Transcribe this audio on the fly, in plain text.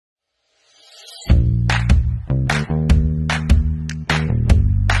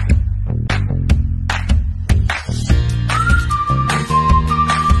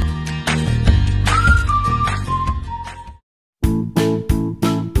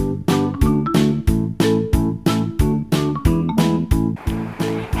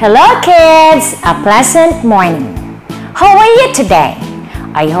Hello kids! A pleasant morning. How are you today?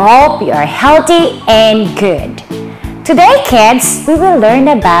 I hope you are healthy and good. Today kids, we will learn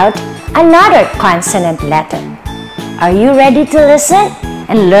about another consonant letter. Are you ready to listen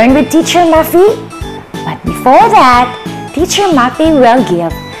and learn with Teacher Muffy? But before that, Teacher Muffy will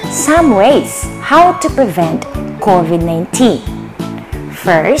give some ways how to prevent COVID-19.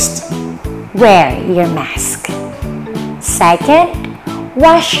 First, wear your mask. Second,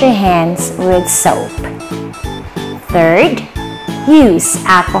 wash your hands with soap. Third, use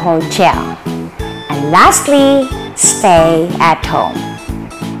alcohol gel. And lastly, stay at home.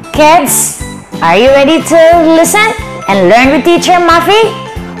 Kids, are you ready to listen and learn with Teacher Muffy?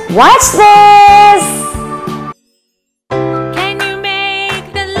 Watch this! Can you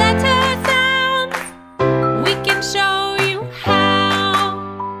make the letter sound? We can show you how.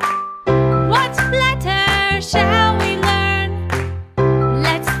 What letter shall we learn?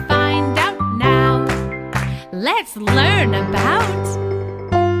 Let's find out now. Let's learn about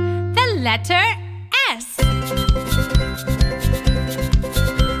the letter S.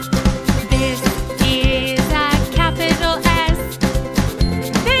 This is a capital S.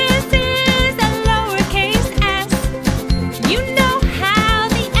 This is a lowercase s. You know how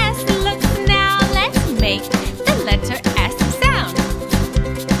the S looks now. Let's make the letter S sound.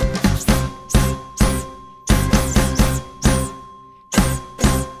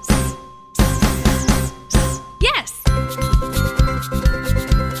 Yes!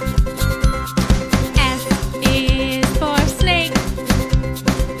 S is for snake.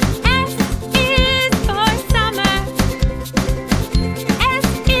 S is for summer. S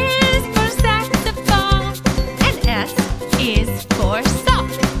is for saxophone. And S is for sock.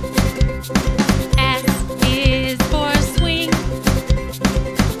 S is for swing.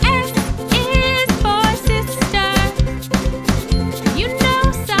 S is for sister. You know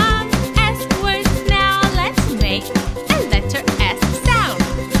some S words now. Let's make the letter S sound.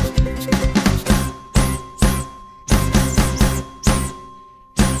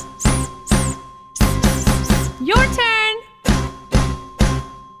 Your turn.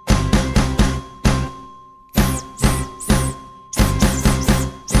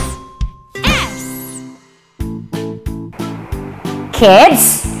 S. Kids,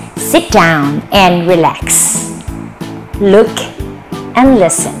 sit down and relax. Look and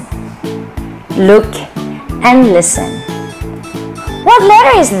listen. Look and listen. What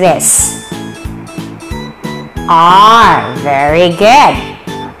letter is this? R. Very good.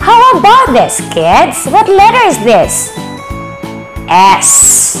 How about this, kids? What letter is this?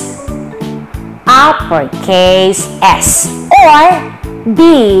 S. Uppercase S or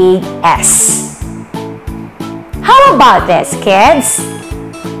big S. How about this, kids?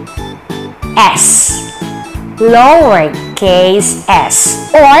 S. Lowercase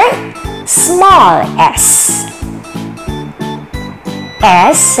s or small s.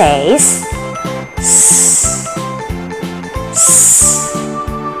 S says S. S.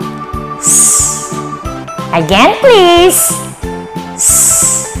 S. Again, please.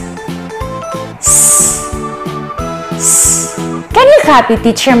 S. S. S. Can you copy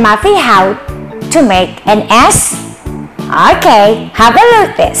Teacher Muffy how to make an S? Okay, have a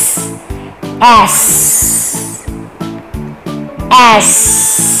look this. S.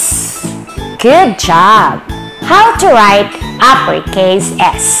 S. Good job. How to write uppercase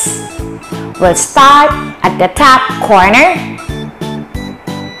S? We'll start at the top corner.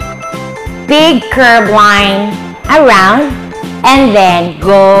 Big curved line around and then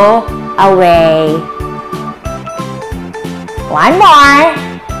go away. One more.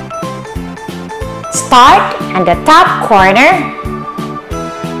 Start at the top corner.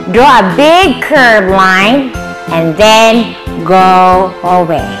 Draw a big curved line and then go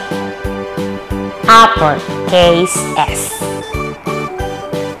away. Uppercase S.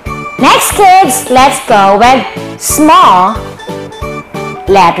 Next kids, let's go with small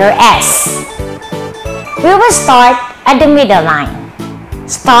letter S. We will start at the middle line.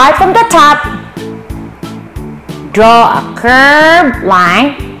 Start from the top. Draw a curved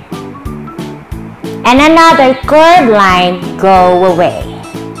line and another curved line go away.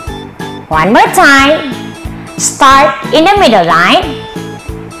 One more time. Start in the middle line.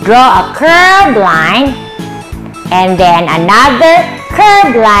 Draw a curved line and then another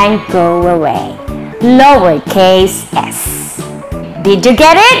curved line go away. Lowercase s. Did you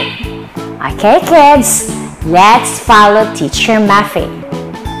get it? Okay kids, let's follow Teacher Muffy.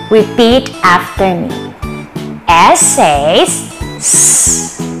 Repeat after me. S says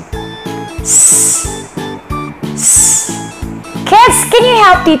S. S. S. Kids, can you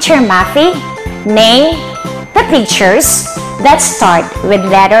help Teacher Muffy name the the pictures that start with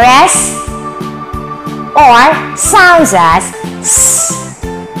letter S or sounds as S,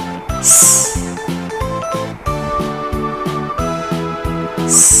 S.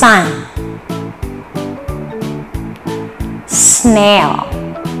 Sun, snail,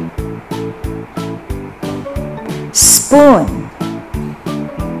 spoon,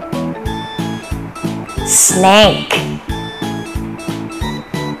 snake,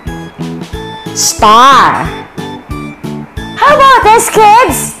 star. How about this,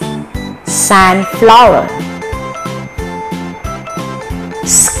 kids? Sunflower,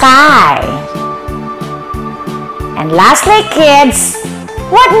 sky. And lastly, kids,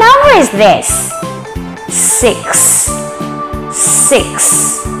 what number is this? 6.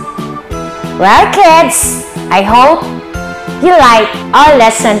 6. Well, kids, I hope you like our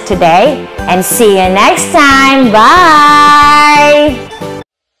lesson today and see you next time. Bye!